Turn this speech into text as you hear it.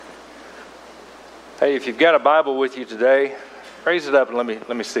Hey, if you've got a Bible with you today, raise it up and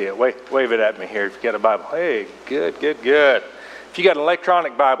let me see it. Wave it at me here if you've got a Bible. Hey, good. If you got an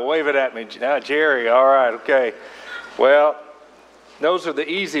electronic Bible, wave it at me. Now, Jerry, all right, okay. Well, those are the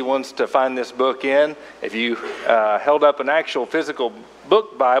easy ones to find this book in. If you held up an actual physical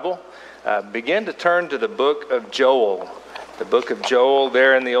book Bible, begin to turn to the book of Joel. The book of Joel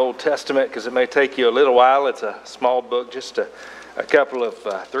there in the Old Testament, because it may take you a little while. It's a small book, just a couple of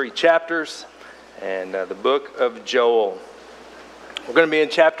 3 chapters. And the book of Joel. We're going to be in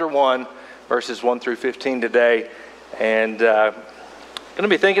chapter 1, verses 1 through 15 today. And going to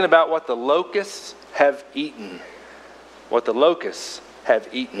be thinking about what the locusts have eaten. What the locusts have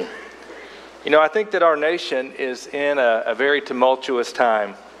eaten. You know, I think that our nation is in a very tumultuous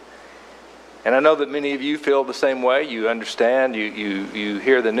time. And I know that many of you feel the same way. You understand, you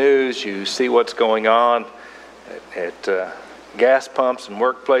hear the news, you see what's going on at gas pumps and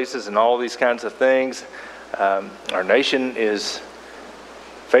workplaces and all these kinds of things. Our nation is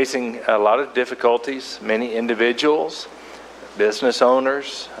facing a lot of difficulties. Many individuals, business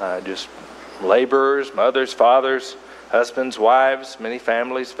owners, just laborers, mothers, fathers, husbands, wives, many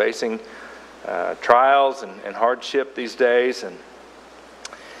families facing trials and hardship these days. And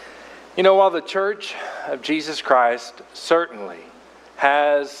you know, while the Church of Jesus Christ certainly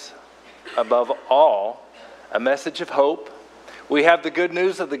has, above all, a message of hope, we have the good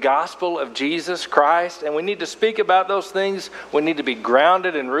news of the gospel of Jesus Christ, and we need to speak about those things. We need to be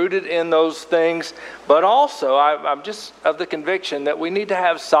grounded and rooted in those things. But also, I'm just of the conviction that we need to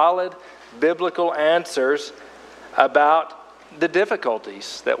have solid biblical answers about the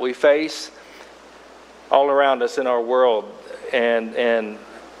difficulties that we face all around us in our world, and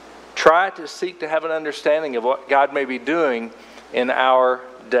try to seek to have an understanding of what God may be doing in our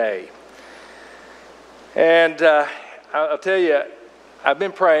day. And I'll tell you, I've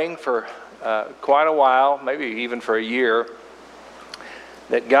been praying for quite a while, maybe even for a year,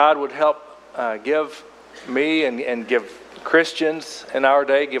 that God would help give me and give Christians in our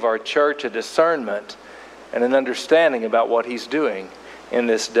day, give our church a discernment and an understanding about what He's doing in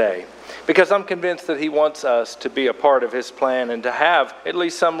this day. Because I'm convinced that He wants us to be a part of His plan and to have at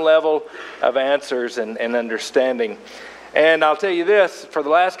least some level of answers and understanding. And I'll tell you this, for the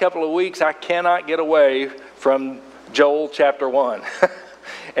last couple of weeks, I cannot get away from Joel chapter 1.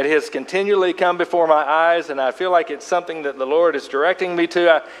 It has continually come before my eyes, and I feel like it's something that the Lord is directing me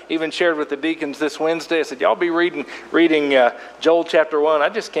to. I even shared with the deacons this Wednesday. I said, y'all be reading Joel chapter 1. I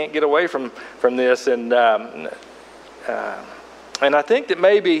just can't get away from this. And I think that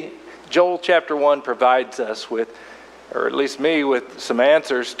maybe Joel chapter 1 provides us with, or at least me, with some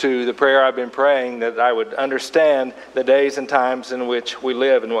answers to the prayer I've been praying, that I would understand the days and times in which we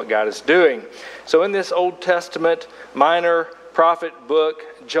live and what God is doing. So in this Old Testament minor prophet book,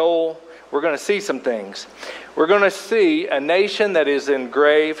 Joel, we're going to see some things. We're going to see a nation that is in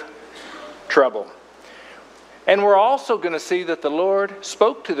grave trouble. And we're also going to see that the Lord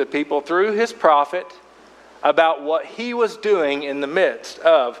spoke to the people through His prophet about what He was doing in the midst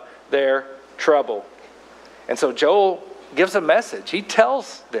of their trouble. And so Joel gives a message. He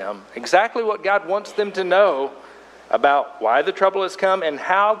tells them exactly what God wants them to know about why the trouble has come and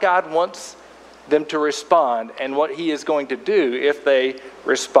how God wants them to respond and what He is going to do if they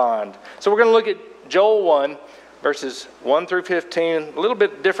respond. So we're going to look at Joel 1, verses 1 through 15, a little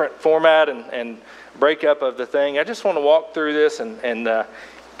bit different format and breakup of the thing. I just want to walk through this and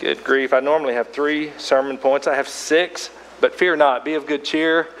good grief, I normally have 3 sermon points. I have 6, but fear not, be of good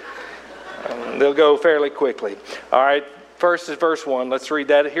cheer. They'll go fairly quickly. All right, first is verse 1. Let's read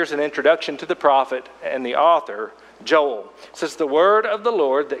that. Here's an introduction to the prophet and the author, Joel. It says, the word of the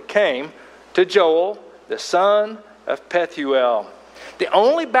Lord that came to Joel, the son of Pethuel. The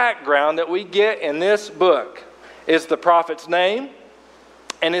only background that we get in this book is the prophet's name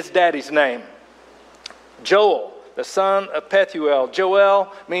and his daddy's name. Joel, the son of Pethuel.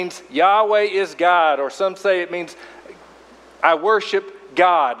 Joel means Yahweh is God, or some say it means I worship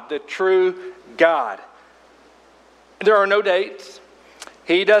God, the true God. There are no dates.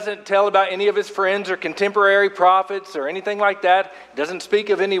 He doesn't tell about any of his friends or contemporary prophets or anything like that. He doesn't speak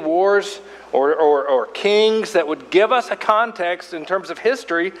of any wars or kings that would give us a context in terms of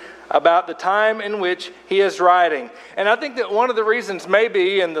history about the time in which he is writing. And I think that one of the reasons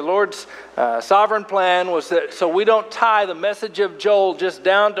maybe in the Lord's sovereign plan was that so we don't tie the message of Joel just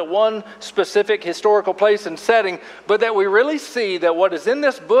down to one specific historical place and setting, but that we really see that what is in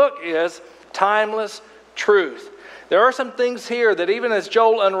this book is timeless truth. There are some things here that even as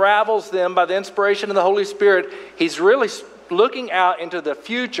Joel unravels them by the inspiration of the Holy Spirit, he's really looking out into the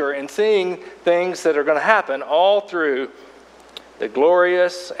future and seeing things that are going to happen all through the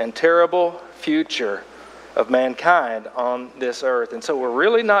glorious and terrible future of mankind on this earth. And so we're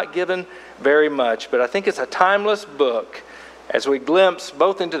really not given very much, but I think it's a timeless book as we glimpse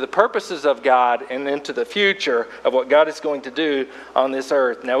both into the purposes of God and into the future of what God is going to do on this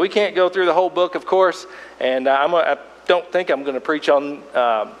earth. Now, we can't go through the whole book, of course, and I don't think I'm going to preach on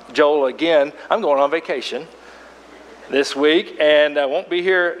Joel again. I'm going on vacation this week, and I won't be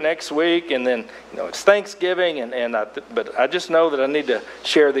here next week, and then it's Thanksgiving, but I just know that I need to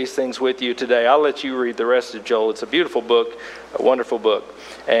share these things with you today. I'll let you read the rest of Joel. It's a beautiful book, a wonderful book,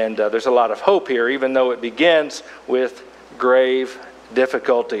 and there's a lot of hope here, even though it begins with grave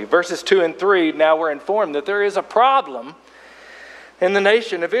difficulty. Verses 2 and 3, now we're informed that there is a problem in the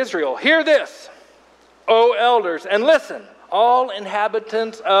nation of Israel. Hear this, O elders, and listen, all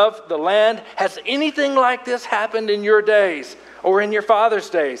inhabitants of the land. Has anything like this happened in your days or in your father's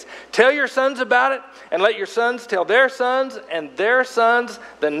days? Tell your sons about it, and let your sons tell their sons and their sons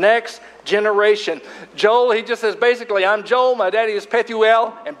the next generation. Joel, he just says basically, I'm Joel, my daddy is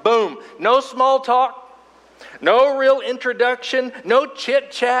Pethuel, and boom. No small talk, no real introduction, no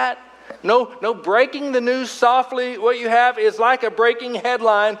chit-chat. No breaking the news softly. What you have is like a breaking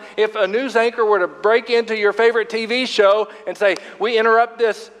headline. If a news anchor were to break into your favorite TV show and say, we interrupt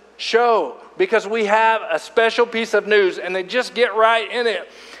this show because we have a special piece of news, and they just get right in it.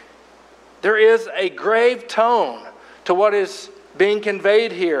 There is a grave tone to what is being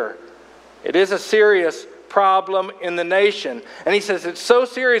conveyed here. It is a serious problem in the nation. And he says it's so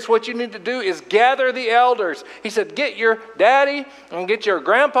serious, what you need to do is gather the elders. He said, get your daddy and get your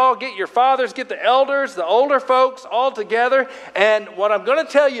grandpa, get your fathers, get the elders, the older folks all together. And what I'm going to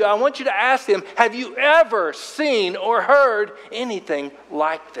tell you, I want you to ask them, have you ever seen or heard anything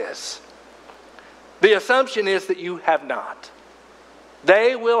like this? The assumption is that you have not.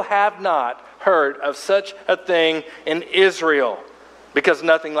 They will have not heard of such a thing in Israel, because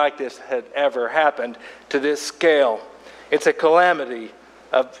nothing like this had ever happened to this scale. It's a calamity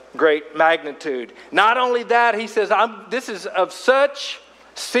of great magnitude. Not only that, he says, this is of such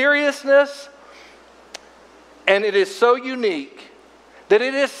seriousness, and it is so unique that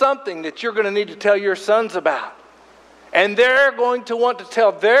it is something that you're going to need to tell your sons about. And they're going to want to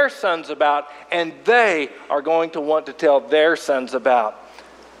tell their sons about, and they are going to want to tell their sons about.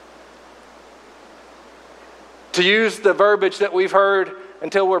 To use the verbiage that we've heard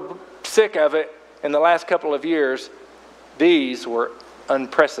until we're sick of it in the last couple of years, these were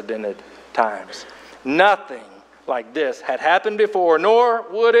unprecedented times. Nothing like this had happened before, nor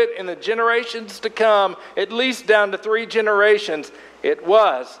would it in the generations to come, at least down to 3 generations. It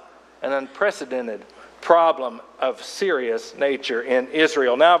was an unprecedented problem of serious nature in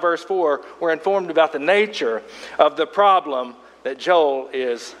Israel. Now, verse 4, we're informed about the nature of the problem that Joel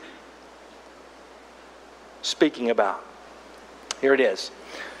is speaking about. Here it is.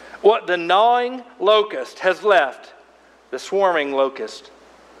 What the gnawing locust has left, the swarming locust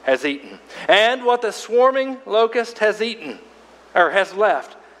has eaten. And what the swarming locust has eaten, or has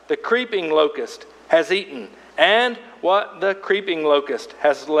left, the creeping locust has eaten. And what the creeping locust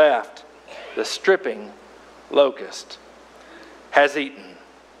has left, the stripping locust has eaten.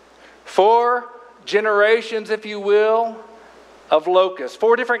 4 generations, if you will, of locusts.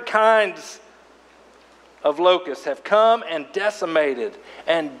 4 different kinds of locusts have come and decimated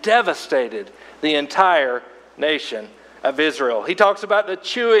and devastated the entire nation of Israel. He talks about the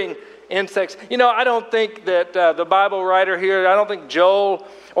chewing insects. I don't think that the Bible writer here, I don't think Joel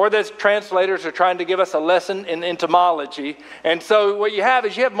or the translators are trying to give us a lesson in entomology. And so what you have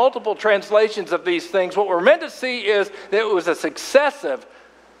is you have multiple translations of these things. What we're meant to see is that it was a successive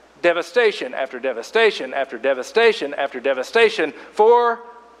devastation after devastation after devastation after devastation for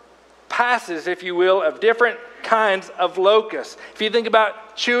passes, if you will, of different kinds of locusts. If you think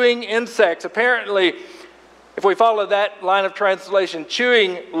about chewing insects, apparently, if we follow that line of translation,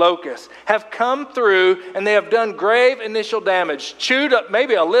 chewing locusts have come through and they have done grave initial damage, chewed up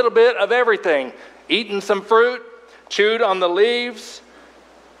maybe a little bit of everything, eaten some fruit, chewed on the leaves,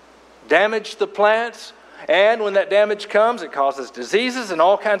 damaged the plants. And when that damage comes, it causes diseases and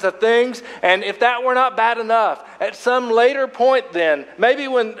all kinds of things. And if that were not bad enough, at some later point then, maybe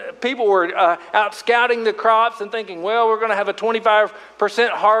when people were out scouting the crops and thinking, well, we're going to have a 25%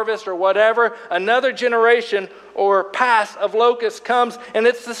 harvest or whatever, another generation or pass of locusts comes, and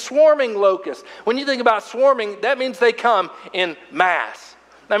it's the swarming locust. When you think about swarming, that means they come in mass.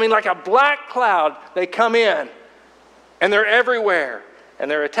 I mean, like a black cloud, they come in, and they're everywhere. And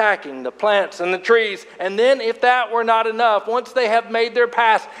they're attacking the plants and the trees. And then if that were not enough, once they have made their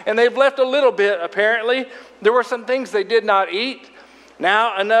pass, and they've left a little bit apparently, there were some things they did not eat.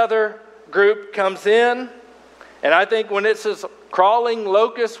 Now another group comes in, And I think when it says crawling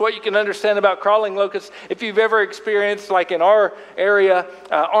locusts, what you can understand about crawling locusts, if you've ever experienced, like in our area,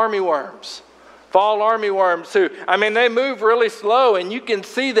 army worms, fall army worms who, they move really slow and you can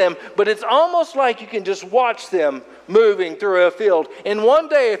see them, but it's almost like you can just watch them moving through a field. In one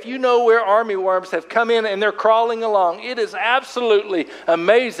day, if you know where army worms have come in and they're crawling along, it is absolutely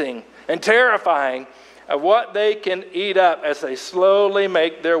amazing and terrifying of what they can eat up as they slowly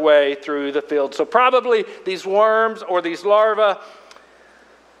make their way through the field. So probably these worms or these larvae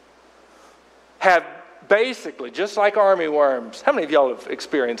have basically, just like army worms. How many of y'all have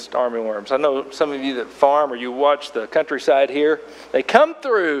experienced army worms? I know some of you that farm or you watch the countryside here. They come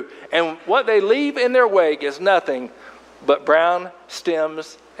through and what they leave in their wake is nothing but brown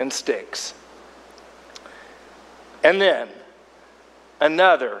stems and sticks. And then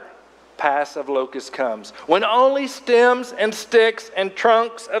another pass of locusts comes. When only stems and sticks and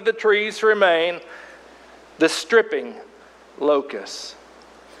trunks of the trees remain, the stripping locusts.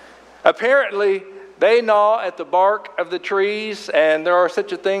 Apparently, they gnaw at the bark of the trees, and there are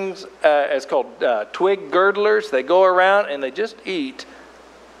such a things as called twig girdlers. They go around and they just eat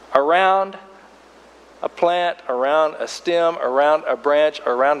around a plant, around a stem, around a branch,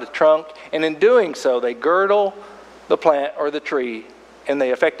 around a trunk. And in doing so, they girdle the plant or the tree, and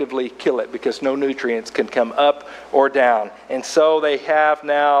they effectively kill it because no nutrients can come up or down. And so they have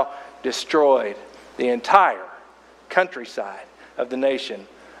now destroyed the entire countryside of the nation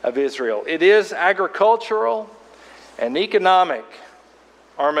of Israel. It is agricultural and economic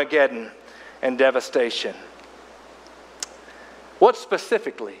Armageddon and devastation. What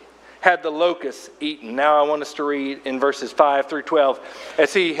specifically had the locusts eaten? Now I want us to read in verses 5 through 12.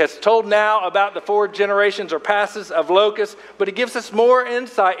 As he has told now about the 4 generations or passes of locusts, but he gives us more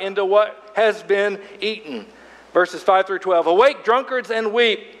insight into what has been eaten. Verses 5 through 12. Awake, drunkards, and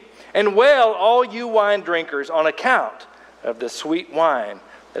weep, and wail, all you wine drinkers, on account of the sweet wine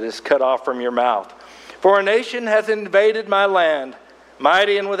that is cut off from your mouth. For a nation has invaded my land,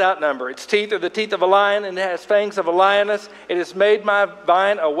 mighty and without number. Its teeth are the teeth of a lion, and it has fangs of a lioness. It has made my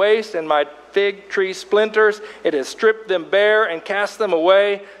vine a waste, and my fig tree splinters. It has stripped them bare and cast them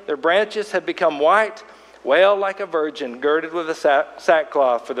away. Their branches have become white. Wail like a virgin, girded with a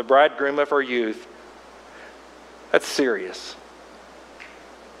sackcloth for the bridegroom of her youth. That's serious.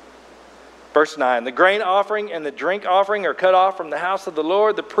 Verse 9, the grain offering and the drink offering are cut off from the house of the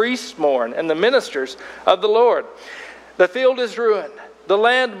Lord. The priests mourn, and the ministers of the Lord. The field is ruined. The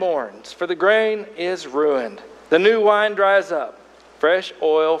land mourns, for the grain is ruined. The new wine dries up. Fresh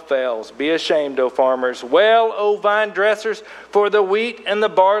oil fails. Be ashamed, O farmers. Wail, O vine dressers, for the wheat and the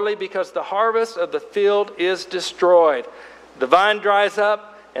barley, because the harvest of the field is destroyed. The vine dries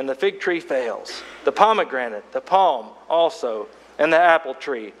up, and the fig tree fails. The pomegranate, the palm also, and the apple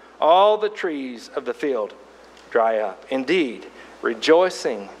tree. All the trees of the field dry up. Indeed,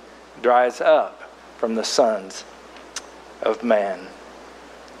 rejoicing dries up from the sons of man.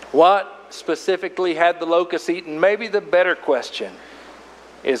 What specifically had the locusts eaten? Maybe the better question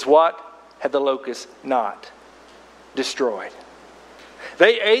is, what had the locusts not destroyed?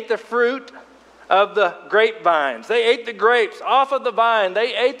 They ate the fruit of the grapevines. They ate the grapes off of the vine.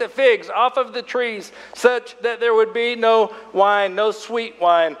 They ate the figs off of the trees, such that there would be no wine, no sweet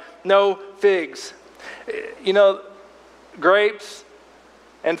wine, no figs. You know, grapes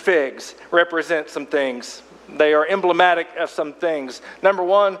and figs represent some things. They are emblematic of some things. Number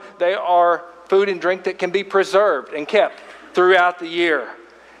one, they are food and drink that can be preserved and kept throughout the year.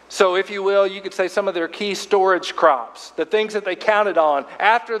 So if you will, you could say some of their key storage crops, the things that they counted on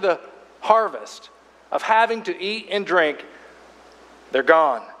after the harvest of having to eat and drink, they're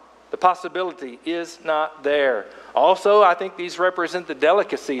gone. The possibility is not there. Also, I think these represent the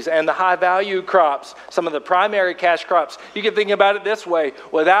delicacies and the high-value crops, some of the primary cash crops. You can think about it this way.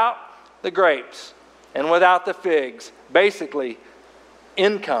 Without the grapes and without the figs, basically,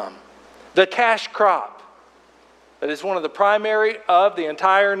 income, the cash crop that is one of the primary of the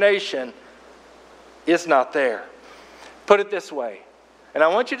entire nation, is not there. Put it this way, and I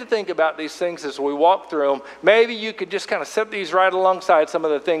want you to think about these things as we walk through them. Maybe you could just kind of set these right alongside some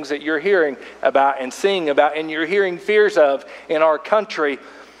of the things that you're hearing about and seeing about and you're hearing fears of in our country.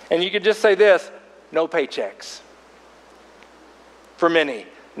 And you could just say this: no paychecks. For many,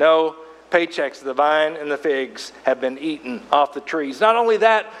 no paychecks. The vine and the figs have been eaten off the trees. Not only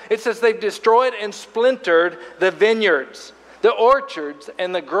that, it says they've destroyed and splintered the vineyards, the orchards,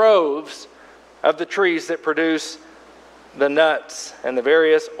 and the groves of the trees that produce the nuts and the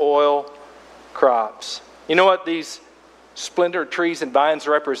various oil crops. You know what these splintered trees and vines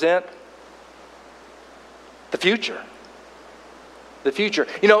represent? The future. the future.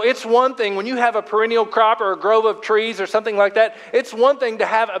 You know, it's one thing when you have a perennial crop or a grove of trees or something like that, it's one thing to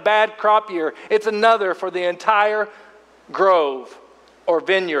have a bad crop year. It's another for the entire grove or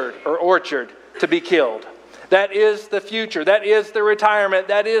vineyard or orchard to be killed. That is the future. That is the retirement.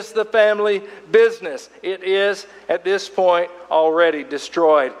 That is the family business. It is, at this point, already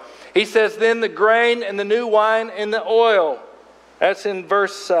destroyed. He says, then the grain and the new wine and the oil. That's in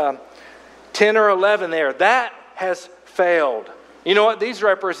verse 10 or 11 there. That has failed. You know what? These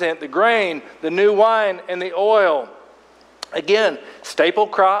represent the grain, the new wine, and the oil. Again, staple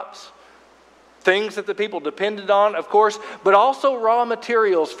crops, things that the people depended on, of course, but also raw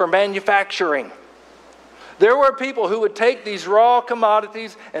materials for manufacturing. There were people who would take these raw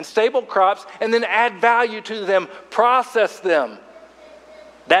commodities and staple crops and then add value to them, process them.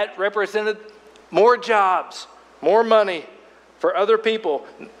 That represented more jobs, more money for other people.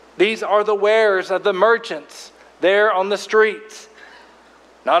 These are the wares of the merchants there on the streets.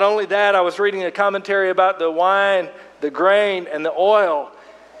 Not only that, I was reading a commentary about the wine, the grain, and the oil.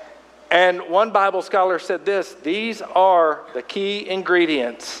 And one Bible scholar said this: these are the key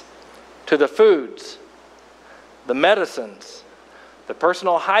ingredients to the foods, the medicines, the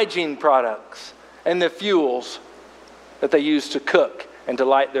personal hygiene products, and the fuels that they use to cook and to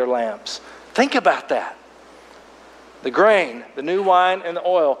light their lamps. Think about that. The grain, the new wine, and the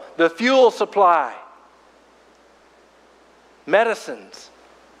oil, the fuel supply, medicines,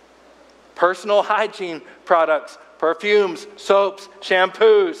 personal hygiene products, perfumes, soaps,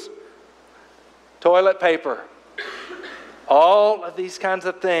 shampoos, toilet paper. All of these kinds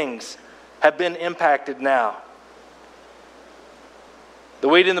of things have been impacted now. The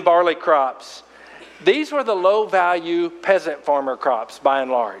wheat and the barley crops. These were the low-value peasant farmer crops by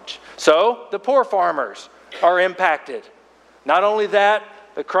and large. So the poor farmers are impacted. Not only that,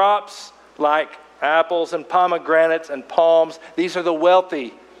 the crops like apples and pomegranates and palms, these are the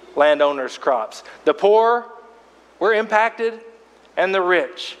wealthy landowners' crops. The poor were impacted and the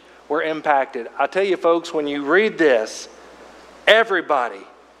rich were impacted. I tell you folks, when you read this, everybody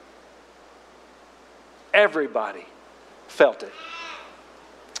felt it.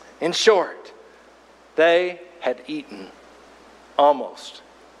 In short, they had eaten almost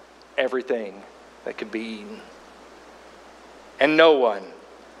everything that could be eaten. And no one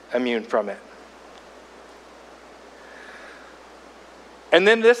immune from it. And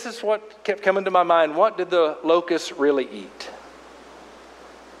then this is what kept coming to my mind. What did the locusts really eat?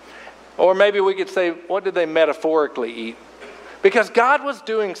 Or maybe we could say, what did they metaphorically eat? Because God was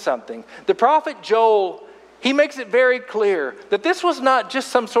doing something. The prophet Joel, he makes it very clear that this was not just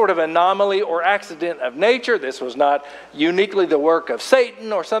some sort of anomaly or accident of nature. This was not uniquely the work of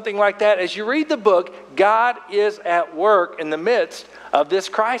Satan or something like that. As you read the book, God is at work in the midst of this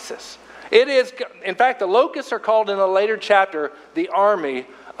crisis. It is, in fact, the locusts are called in a later chapter the army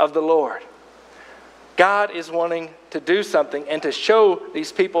of the Lord. God is wanting to do something and to show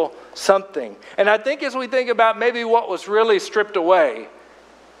these people something. And I think as we think about maybe what was really stripped away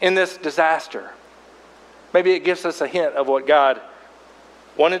in this disaster, maybe it gives us a hint of what God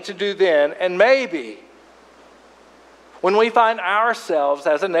wanted to do then. And maybe when we find ourselves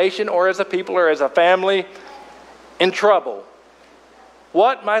as a nation or as a people or as a family in trouble,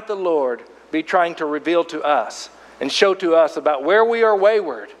 what might the Lord be trying to reveal to us and show to us about where we are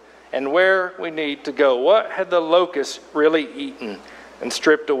wayward and where we need to go? What had the locusts really eaten and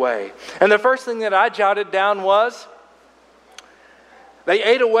stripped away? And the first thing that I jotted down was they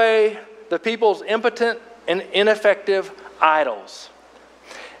ate away the people's impotent and ineffective idols.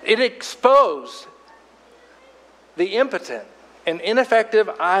 It exposed the impotent and ineffective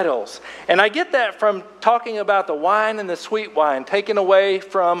idols. And I get that from talking about the wine and the sweet wine taken away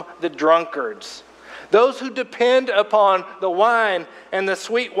from the drunkards. Those who depend upon the wine and the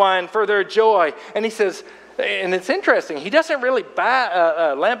sweet wine for their joy. And he says, and it's interesting, he doesn't really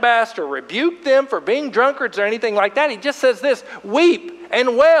lambaste or rebuke them for being drunkards or anything like that. He just says this: weep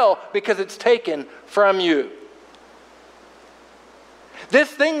and wail because it's taken from you.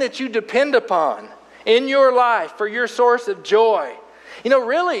 This thing that you depend upon in your life for your source of joy. You know,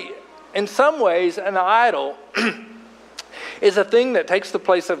 really, in some ways, an idol is a thing that takes the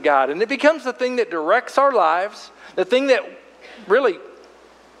place of God. And it becomes the thing that directs our lives, the thing that really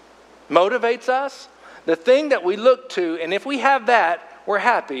motivates us, the thing that we look to. And if we have that, we're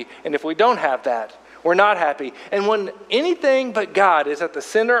happy. And if we don't have that, we're not happy. And when anything but God is at the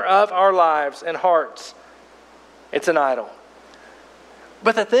center of our lives and hearts, it's an idol.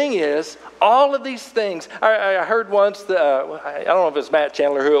 But the thing is, all of these things, I heard once, I don't know if it was Matt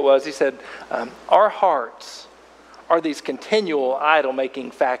Chandler who it was, he said, our hearts are these continual idol-making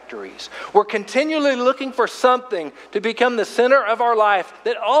factories. We're continually looking for something to become the center of our life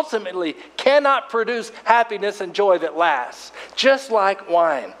that ultimately cannot produce happiness and joy that lasts, just like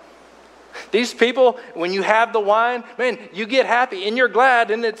wine. These people, when you have the wine, man, you get happy and you're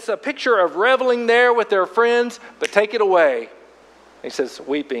glad, and it's a picture of reveling there with their friends, but take it away. He says,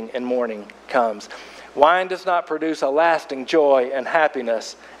 weeping and mourning comes. Wine does not produce a lasting joy and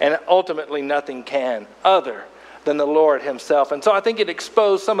happiness, and ultimately nothing can other than the Lord himself. And so I think it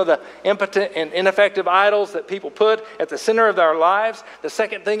exposed some of the impotent and ineffective idols that people put at the center of their lives. The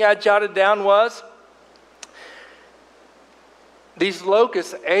second thing I jotted down was, these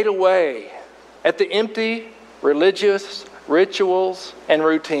locusts ate away at the empty religious rituals and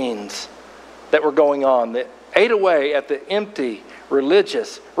routines that were going on. That ate away at the empty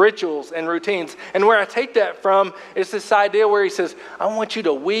religious rituals and routines. And where I take that from is this idea where he says, I want you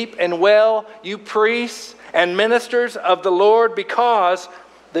to weep and wail, you priests and ministers of the Lord, because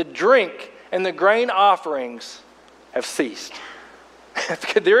the drink and the grain offerings have ceased.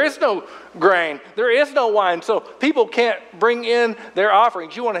 There is no grain. There is no wine. So people can't bring in their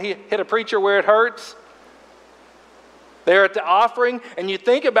offerings. You want to hit a preacher where it hurts? They're at the offering, and you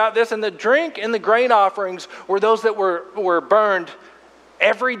think about this, and the drink and the grain offerings were those that were burned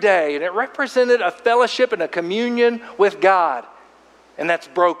every day. And it represented a fellowship and a communion with God. And that's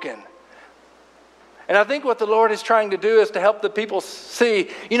broken. And I think what the Lord is trying to do is to help the people see,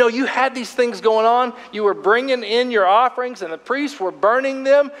 you had these things going on. You were bringing in your offerings and the priests were burning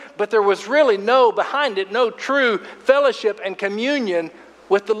them, but there was really behind it, no true fellowship and communion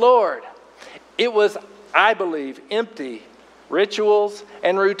with the Lord. It was, I believe, empty rituals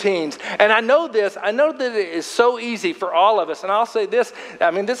and routines. And I know that it is so easy for all of us. And I'll say this,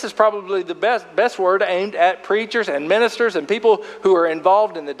 this is probably the best word aimed at preachers and ministers and people who are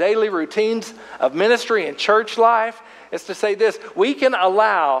involved in the daily routines of ministry and church life, is to say this: we can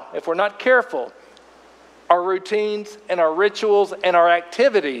allow, if we're not careful, our routines and our rituals and our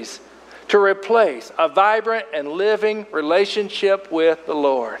activities to replace a vibrant and living relationship with the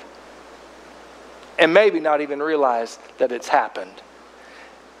Lord. And maybe not even realize that it's happened.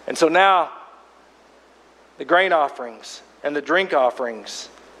 And so now, the grain offerings and the drink offerings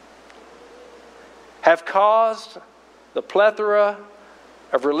have caused the plethora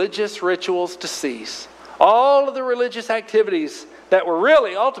of religious rituals to cease. All of the religious activities that were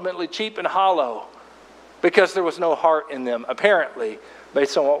really ultimately cheap and hollow because there was no heart in them, apparently,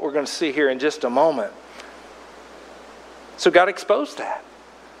 based on what we're going to see here in just a moment. So God exposed that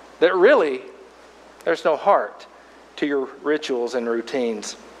really there's no heart to your rituals and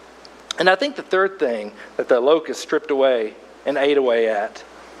routines. And I think the third thing that the locust stripped away and ate away at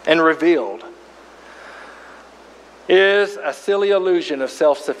and revealed is a silly illusion of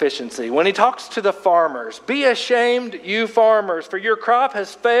self-sufficiency. When he talks to the farmers, be ashamed, you farmers, for your crop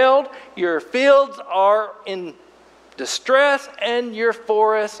has failed, your fields are in distress, and your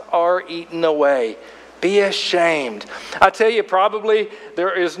forests are eaten away. Be ashamed. I tell you, probably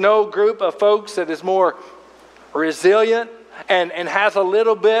there is no group of folks that is more resilient and has a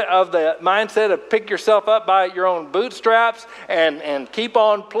little bit of the mindset of pick yourself up by your own bootstraps and keep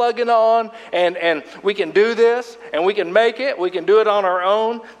on plugging on, and we can do this and we can make it. We can do it on our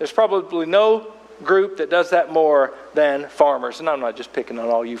own. There's probably no group that does that more than farmers. And I'm not just picking on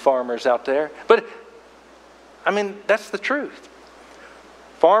all you farmers out there, but that's the truth.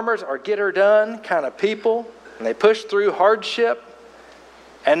 Farmers are get-her-done kind of people, and they push through hardship.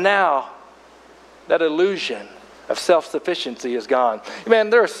 And now, that illusion of self-sufficiency is gone.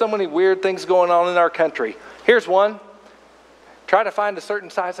 Man, there are so many weird things going on in our country. Here's one. Try to find a certain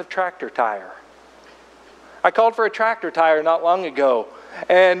size of tractor tire. I called for a tractor tire not long ago.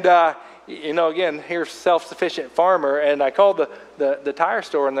 And, again, here's self-sufficient farmer. And I called the tire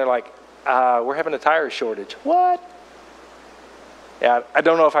store, and they're like, we're having a tire shortage. What? Yeah, I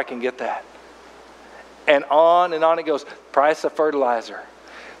don't know if I can get that. And on it goes. Price of fertilizer.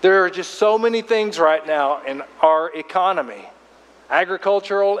 There are just so many things right now in our economy,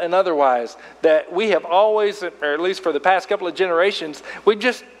 agricultural and otherwise, that we have always, or at least for the past couple of generations, we've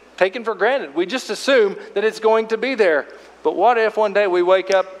just taken for granted. We just assume that it's going to be there. But what if one day we wake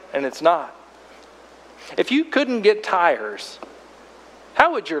up and it's not? If you couldn't get tires,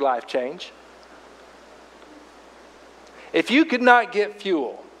 how would your life change? If you could not get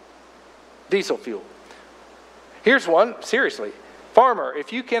fuel, diesel fuel. Here's one, seriously. Farmer,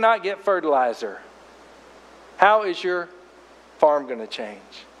 if you cannot get fertilizer, how is your farm going to change?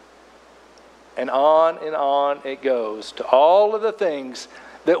 And on it goes to all of the things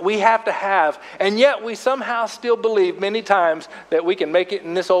that we have to have. And yet we somehow still believe many times that we can make it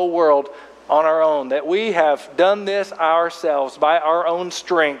in this old world on our own, that we have done this ourselves by our own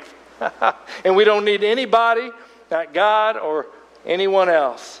strength. And we don't need anybody, not God or anyone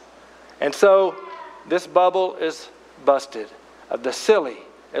else. And so this bubble is busted of the silly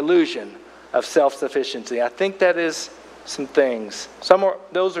illusion of self-sufficiency. I think that is some things.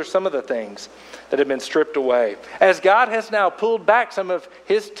 Those are some of the things that have been stripped away. As God has now pulled back some of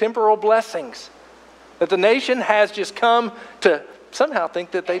his temporal blessings, that the nation has just come to somehow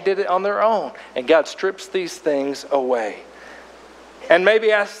think that they did it on their own. And God strips these things away. And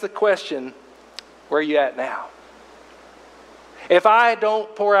maybe ask the question, where are you at now? If I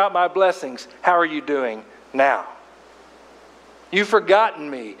don't pour out my blessings, how are you doing now? You've forgotten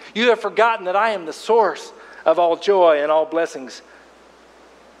me. You have forgotten that I am the source of all joy and all blessings.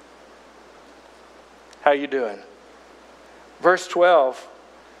 How are you doing? Verse 12.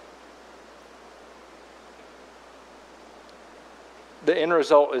 The end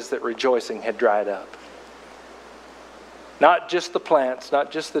result is that rejoicing had dried up. Not just the plants,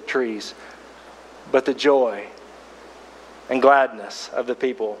 not just the trees, but the joy and gladness of the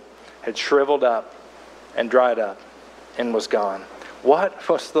people had shriveled up and dried up and was gone. What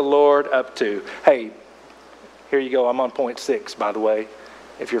was the Lord up to? Hey, here you go. I'm on point 6, by the way,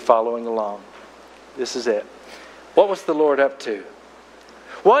 if you're following along. This is it. What was the Lord up to?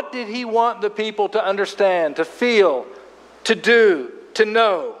 What did he want the people to understand, to feel, to do, to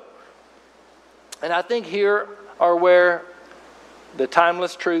know? And I think here are where the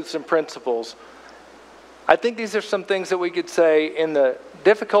timeless truths and principles, I think these are some things that we could say in the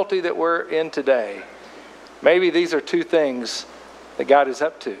difficulty that we're in today. Maybe these are 2 things that God is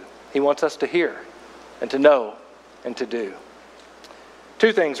up to. He wants us to hear and to know and to do.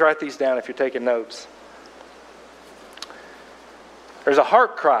 2 things, write these down if you're taking notes. There's a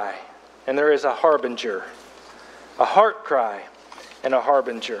heart cry and there is a harbinger. A heart cry and a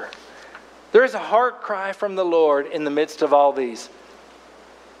harbinger. There is a heart cry from the Lord in the midst of all these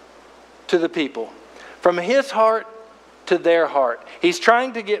to the people. From his heart to their heart. He's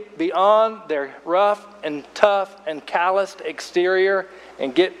trying to get beyond their rough and tough and calloused exterior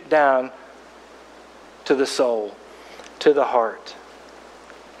and get down to the soul, to the heart.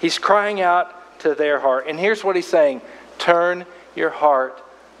 He's crying out to their heart. And here's what he's saying. Turn your heart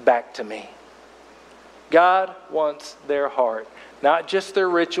back to me. God wants their heart. Not just their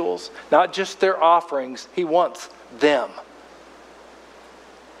rituals, not just their offerings. He wants them.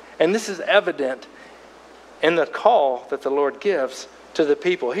 And this is evident in the call that the Lord gives to the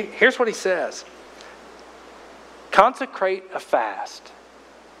people. Here's what he says. Consecrate a fast.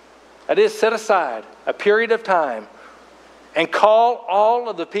 That is, set aside a period of time and call all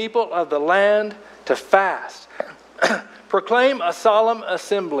of the people of the land to fast. Proclaim a solemn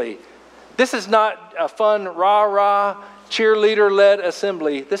assembly. This is not a fun rah-rah, cheerleader-led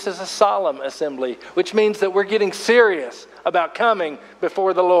assembly. This is a solemn assembly, which means that we're getting serious about coming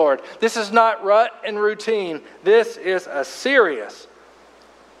before the Lord. This is not rut and routine. This is a serious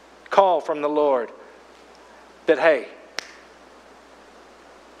call from the Lord that, hey,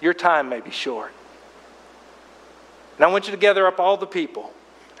 your time may be short. And I want you to gather up all the people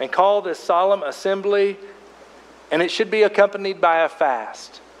and call this solemn assembly, and it should be accompanied by a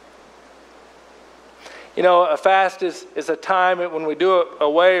fast. You know, a fast is a time when we do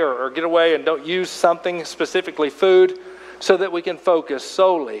away or get away and don't use something, specifically food, so that we can focus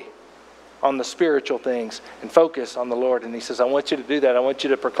solely on the spiritual things and focus on the Lord. And he says, I want you to do that. I want you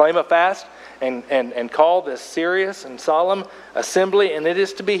to proclaim a fast and call this serious and solemn assembly, and it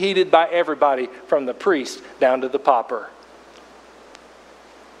is to be heeded by everybody from the priest down to the pauper.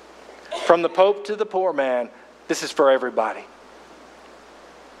 From the Pope to the poor man, this is for everybody.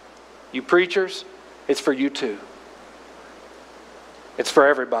 You preachers, it's for you too. It's for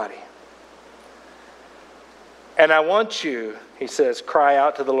everybody. And I want you, he says, cry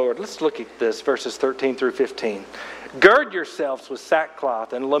out to the Lord. Let's look at this, verses 13 through 15. Gird yourselves with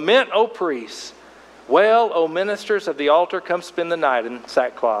sackcloth and lament, O priests. Wail, O ministers of the altar, come spend the night in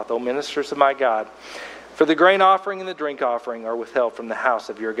sackcloth, O ministers of my God. For the grain offering and the drink offering are withheld from the house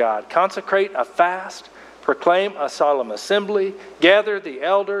of your God. Consecrate a fast, proclaim a solemn assembly, gather the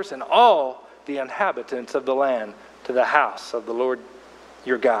elders and all the inhabitants of the land to the house of the Lord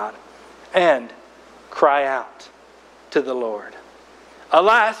your God, and cry out to the Lord.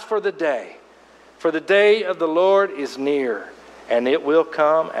 Alas for the day of the Lord is near, and it will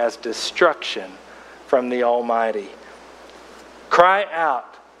come as destruction from the Almighty. Cry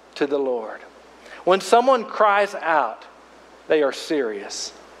out to the Lord. When someone cries out, they are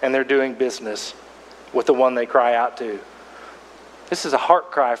serious, and they're doing business with the one they cry out to. This is a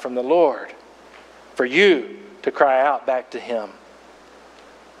heart cry from the Lord for you to cry out back to him.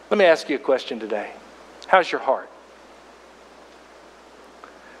 Let me ask you a question today. How's your heart?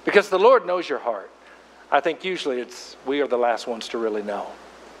 Because the Lord knows your heart. I think usually we are the last ones to really know.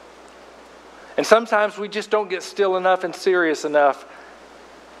 And sometimes we just don't get still enough and serious enough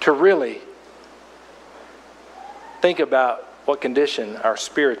to really think about what condition our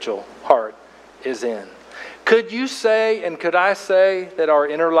spiritual heart is in. Could you say, and could I say, that our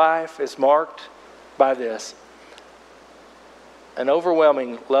inner life is marked by this? An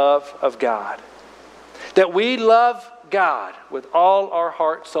overwhelming love of God. That we love God with all our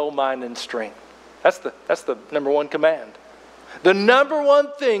heart, soul, mind, and strength. That's the number one command. The number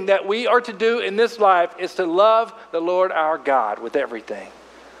one thing that we are to do in this life is to love the Lord our God with everything.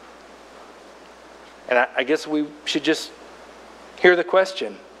 And I guess we should just hear the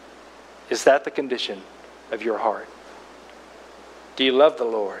question. Is that the condition of your heart? Do you love the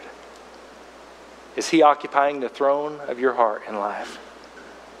Lord? Is He occupying the throne of your heart and life?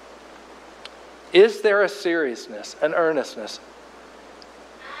 Is there a seriousness, an earnestness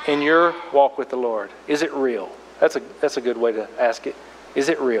in your walk with the Lord? Is it real? That's a good way to ask it. Is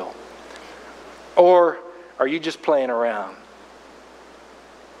it real? Or are you just playing around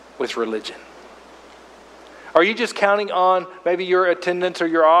with religion? Are you just counting on maybe your attendance or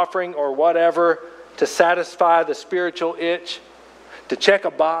your offering or whatever to satisfy the spiritual itch, to check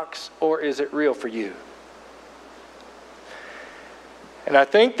a box, or is it real for you? And I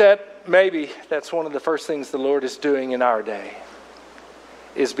think that maybe that's one of the first things the Lord is doing in our day,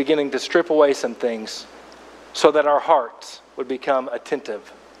 is beginning to strip away some things so that our hearts would become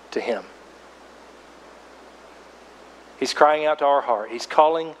attentive to Him. He's crying out to our heart. He's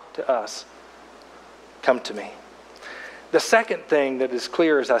calling to us, come to me. The second thing that is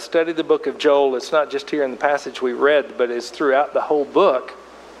clear as I study the book of Joel, it's not just here in the passage we read, but it's throughout the whole book,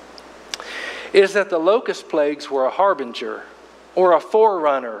 is that the locust plagues were a harbinger or a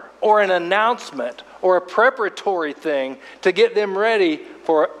forerunner or an announcement or a preparatory thing to get them ready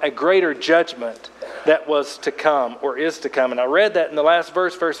for a greater judgment that was to come or is to come. And I read that in the last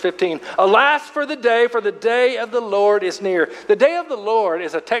verse, verse 15. Alas for the day of the Lord is near. The day of the Lord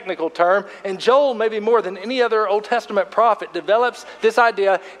is a technical term, and Joel, maybe more than any other Old Testament prophet, develops this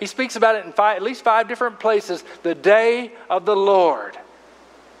idea. He speaks about it in at least 5 different places. The day of the Lord.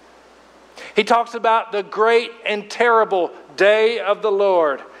 He talks about the great and terrible day of the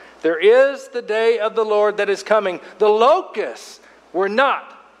Lord. There is the day of the Lord that is coming. The locusts were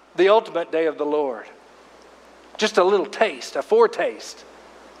not the ultimate day of the Lord. Just a little taste, a foretaste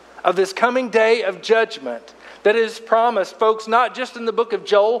of this coming day of judgment that is promised, folks, not just in the book of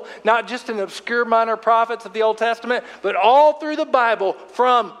Joel, not just in obscure minor prophets of the Old Testament, but all through the Bible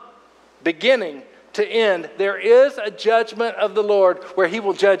from beginning to end. There is a judgment of the Lord where He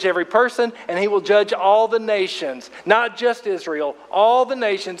will judge every person and He will judge all the nations, not just Israel, all the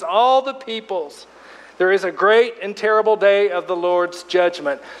nations, all the peoples. There is a great and terrible day of the Lord's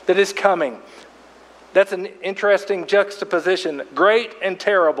judgment that is coming. That's an interesting juxtaposition, great and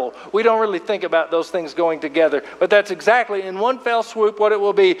terrible. We don't really think about those things going together, but that's exactly in one fell swoop what it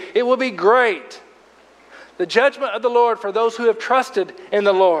will be. It will be great. The judgment of the Lord for those who have trusted in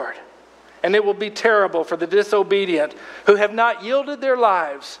the Lord. And it will be terrible for the disobedient who have not yielded their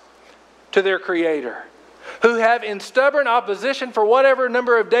lives to their Creator, who have in stubborn opposition for whatever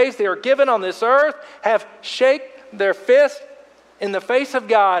number of days they are given on this earth, have shaken their fist in the face of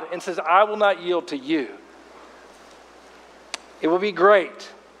God and says, I will not yield to you. It will be great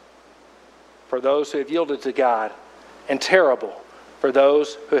for those who have yielded to God and terrible for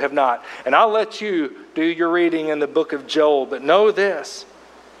those who have not. And I'll let you do your reading in the book of Joel, but know this.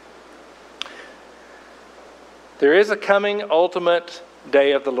 There is a coming ultimate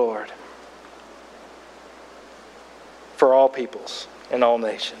day of the Lord for all peoples and all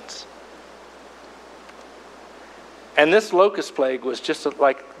nations. And this locust plague was just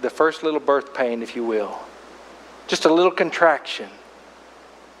like the first little birth pain, if you will. Just a little contraction.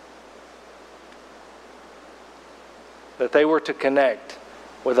 That they were to connect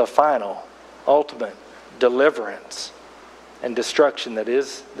with a final, ultimate deliverance and destruction that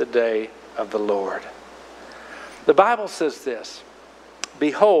is the day of the Lord. The Bible says this,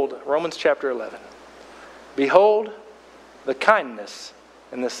 behold, Romans chapter 11, behold the kindness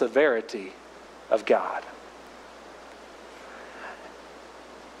and the severity of God.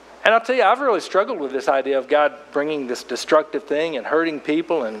 And I'll tell you, I've really struggled with this idea of God bringing this destructive thing and hurting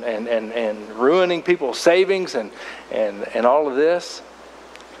people and ruining people's savings and all of this.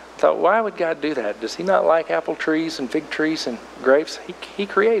 I thought, why would God do that? Does He not like apple trees and fig trees and grapes? He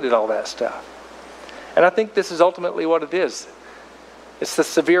created all that stuff. And I think this is ultimately what it is. It's the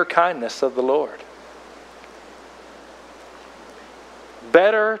severe kindness of the Lord.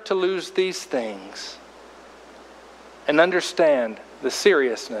 Better to lose these things and understand the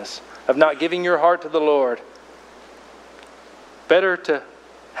seriousness of not giving your heart to the Lord. Better to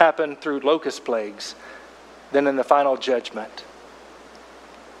happen through locust plagues than in the final judgment.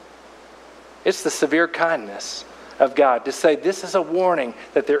 It's the severe kindness of God to say this is a warning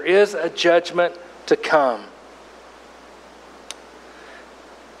that there is a judgment to come.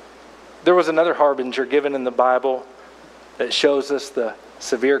 There was another harbinger given in the Bible that shows us the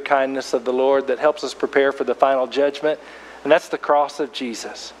severe kindness of the Lord, that helps us prepare for the final judgment, and that's the cross of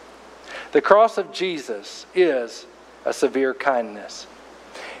Jesus. The cross of Jesus is a severe kindness.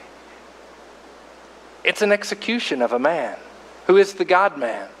 It's an execution of a man who is the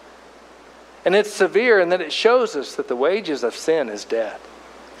God-man. And it's severe in that it shows us that the wages of sin is death.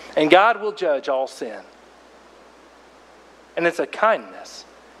 And God will judge all sin. And it's a kindness.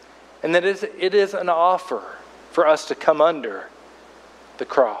 And that it is an offer for us to come under the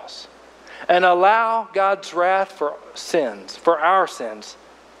cross and allow God's wrath for sins, for our sins,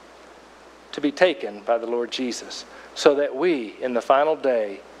 to be taken by the Lord Jesus, so that we, in the final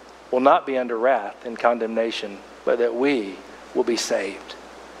day, will not be under wrath and condemnation, but that we will be saved.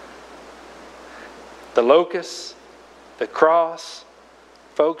 The locusts, the cross,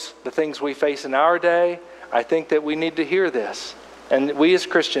 folks, the things we face in our day, I think that we need to hear this. And we as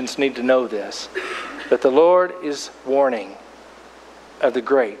Christians need to know this, that the Lord is warning of the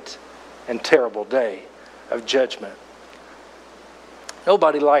great and terrible day of judgment.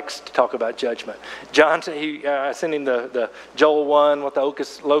 Nobody likes to talk about judgment. John, I sent him the Joel 1, what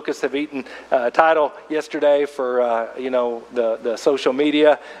the locusts have eaten title yesterday for the social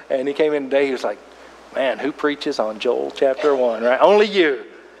media. And he came in today, he was like, man, who preaches on Joel chapter 1, right? Only you.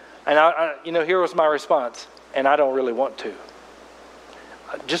 And here was my response, and I don't really want to.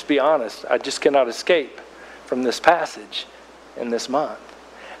 Just be honest, I just cannot escape from this passage in this month.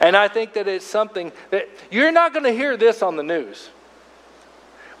 And I think that it's something that you're not going to hear this on the news.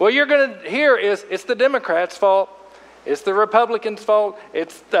 What you're going to hear is it's the Democrats' fault, it's the Republicans' fault,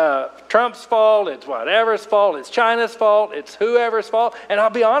 it's Trump's fault, it's whatever's fault, it's China's fault, it's whoever's fault. And I'll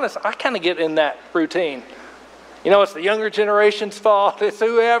be honest, I kind of get in that routine. It's the younger generation's fault, it's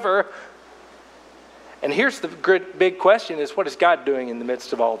whoever. And here's the big question is, what is God doing in the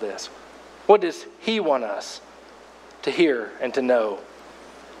midst of all this? What does He want us to hear and to know?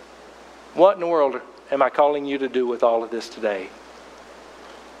 What in the world am I calling you to do with all of this today?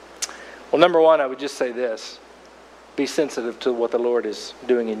 Well, number one, I would just say this. Be sensitive to what the Lord is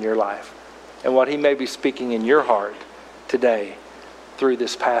doing in your life and what He may be speaking in your heart today through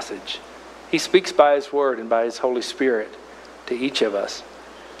this passage. He speaks by His Word and by His Holy Spirit to each of us.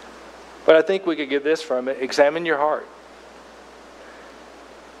 But I think we could get this from it. Examine your heart.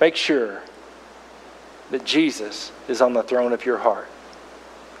 Make sure that Jesus is on the throne of your heart.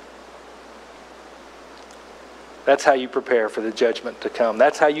 That's how you prepare for the judgment to come.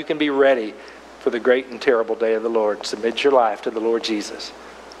 That's how you can be ready for the great and terrible day of the Lord. Submit your life to the Lord Jesus.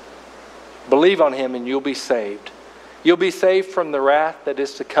 Believe on Him and you'll be saved. You'll be saved from the wrath that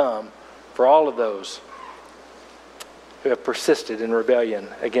is to come for all of those who have persisted in rebellion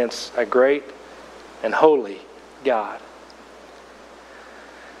against a great and holy God.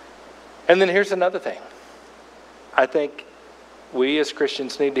 And then here's another thing. I think we as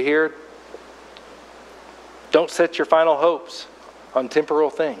Christians need to hear. Don't set your final hopes on temporal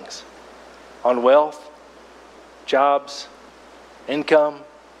things, on wealth, jobs, income,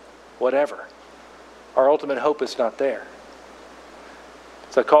 whatever. Our ultimate hope is not there.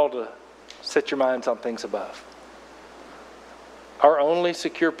 It's a call to set your minds on things above. Our only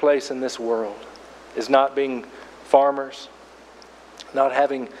secure place in this world is not being farmers, not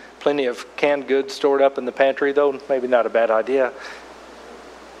having plenty of canned goods stored up in the pantry, though maybe not a bad idea.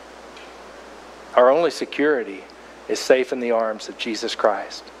 Our only security is safe in the arms of Jesus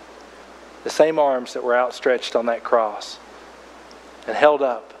Christ. The same arms that were outstretched on that cross and held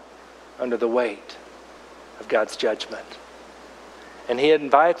up under the weight of God's judgment. And He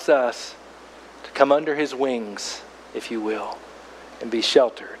invites us to come under His wings, if you will, and be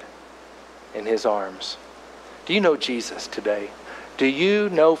sheltered in His arms. Do you know Jesus today? Do you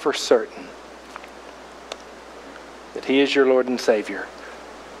know for certain that He is your Lord and Savior?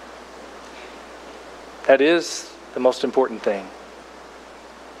 That is the most important thing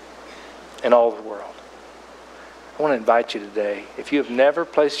in all the world. I want to invite you today, if you have never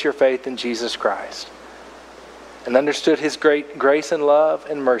placed your faith in Jesus Christ and understood His great grace and love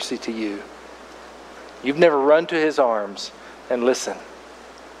and mercy to you, you've never run to His arms and listen.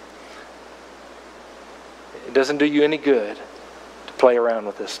 It doesn't do you any good to play around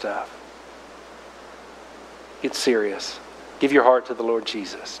with this stuff. Get serious. give your heart to the Lord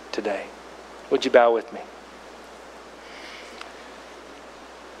Jesus today. Would you bow with me?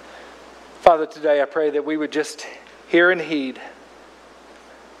 Father, today I pray that we would just hear and heed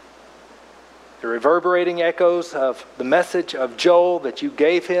the reverberating echoes of the message of Joel that you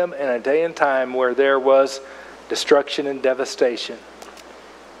gave him in a day and time where there was destruction and devastation.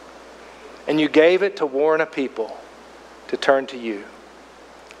 And you gave it to warn a people to turn to you.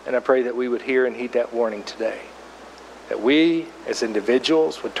 And I pray that we would hear and heed that warning today. That we as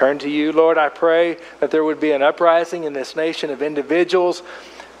individuals would turn to you. Lord, I pray that there would be an uprising in this nation of individuals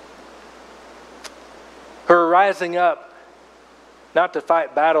who are rising up not to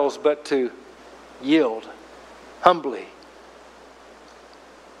fight battles but to yield humbly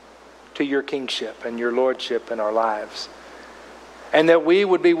to your kingship and your lordship in our lives. And that we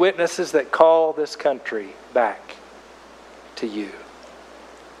would be witnesses that call this country back to you.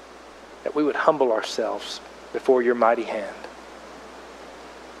 That we would humble ourselves before your mighty hand.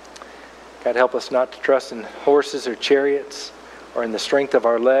 God, help us not to trust in horses or chariots or in the strength of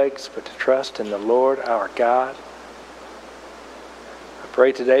our legs, but to trust in the Lord our God. I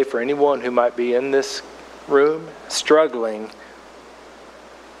pray today for anyone who might be in this room struggling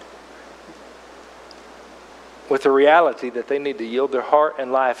with the reality that they need to yield their heart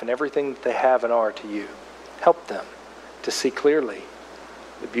and life and everything that they have and are to you. Help them to see clearly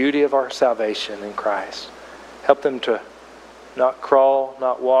the beauty of our salvation in Christ. Help them to not crawl,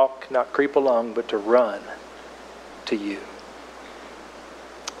 not walk, not creep along, but to run to you.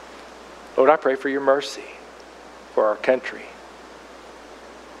 Lord, I pray for your mercy for our country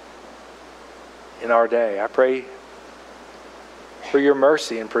in our day. I pray for your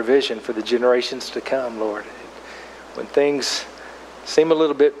mercy and provision for the generations to come, Lord. When things seem a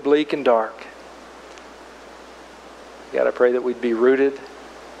little bit bleak and dark, God, I pray that we'd be rooted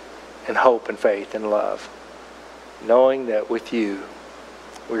in hope and faith and love, knowing that with you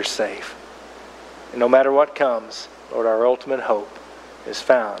we're safe. And no matter what comes, Lord, our ultimate hope is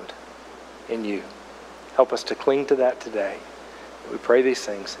found in you. Help us to cling to that today. We pray these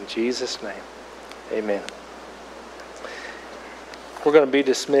things in Jesus' name. Amen. We're going to be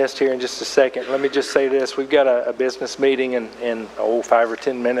dismissed here in just a second. Let me just say this. We've got a business meeting in 5 or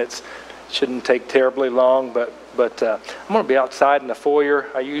 10 minutes. Shouldn't take terribly long, but I'm going to be outside in the foyer.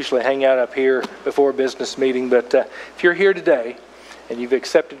 I usually hang out up here before a business meeting, but if you're here today and you've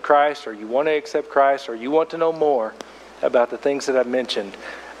accepted Christ, or you want to accept Christ, or you want to know more about the things that I've mentioned,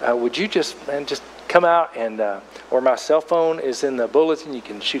 would you just come out and or my cell phone is in the bulletin. You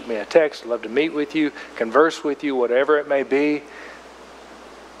can shoot me a text. I'd love to meet with you, converse with you, whatever it may be.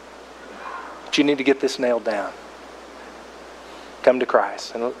 But you need to get this nailed down. Come to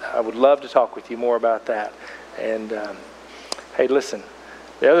Christ. And I would love to talk with you more about that. And hey, listen,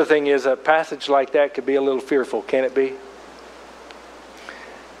 the other thing is a passage like that could be a little fearful, can it be?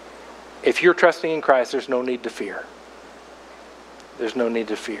 If you're trusting in Christ, there's no need to fear. There's no need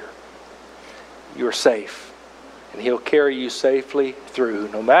to fear. You're safe. And He'll carry you safely through.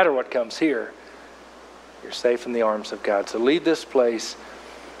 No matter what comes here, you're safe in the arms of God. So leave this place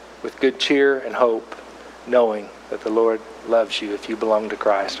with good cheer and hope, knowing that the Lord loves you if you belong to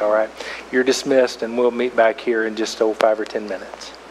Christ, all right? You're dismissed, and we'll meet back here in just 5 or 10 minutes.